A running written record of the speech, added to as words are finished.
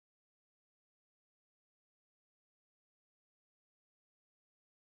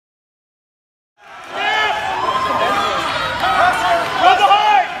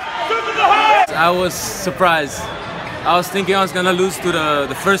I was surprised. I was thinking I was gonna lose to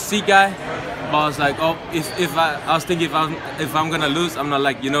the first seed guy, but I was like, oh, I was thinking if I'm gonna lose, I'm not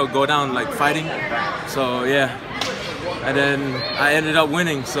like, you know, go down like fighting. So yeah, and then I ended up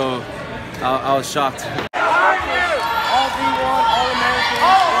winning. So I was shocked. All D1, all American.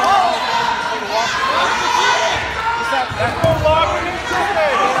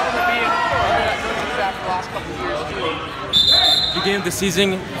 Beginning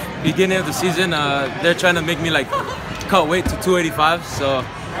of the season, they're trying to make me like cut weight to 285. So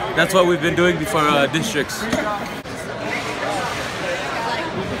that's what we've been doing before districts.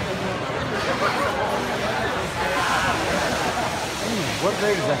 What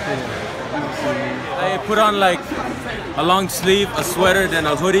grade is that fit in? I put on like a long sleeve, a sweater, then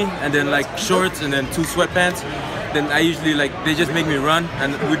a hoodie, and then like shorts, and then 2 sweatpants. Then I usually like, they just make me run,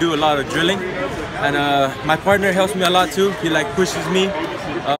 and we do a lot of drilling. And my partner helps me a lot too. He like pushes me.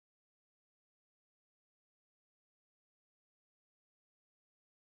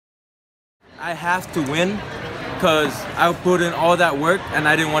 I have to win because I put in all that work and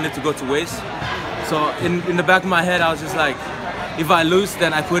I didn't want it to go to waste. So in the back of my head, I was just like, if I lose,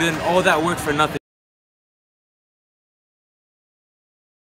 then I put in all that work for nothing.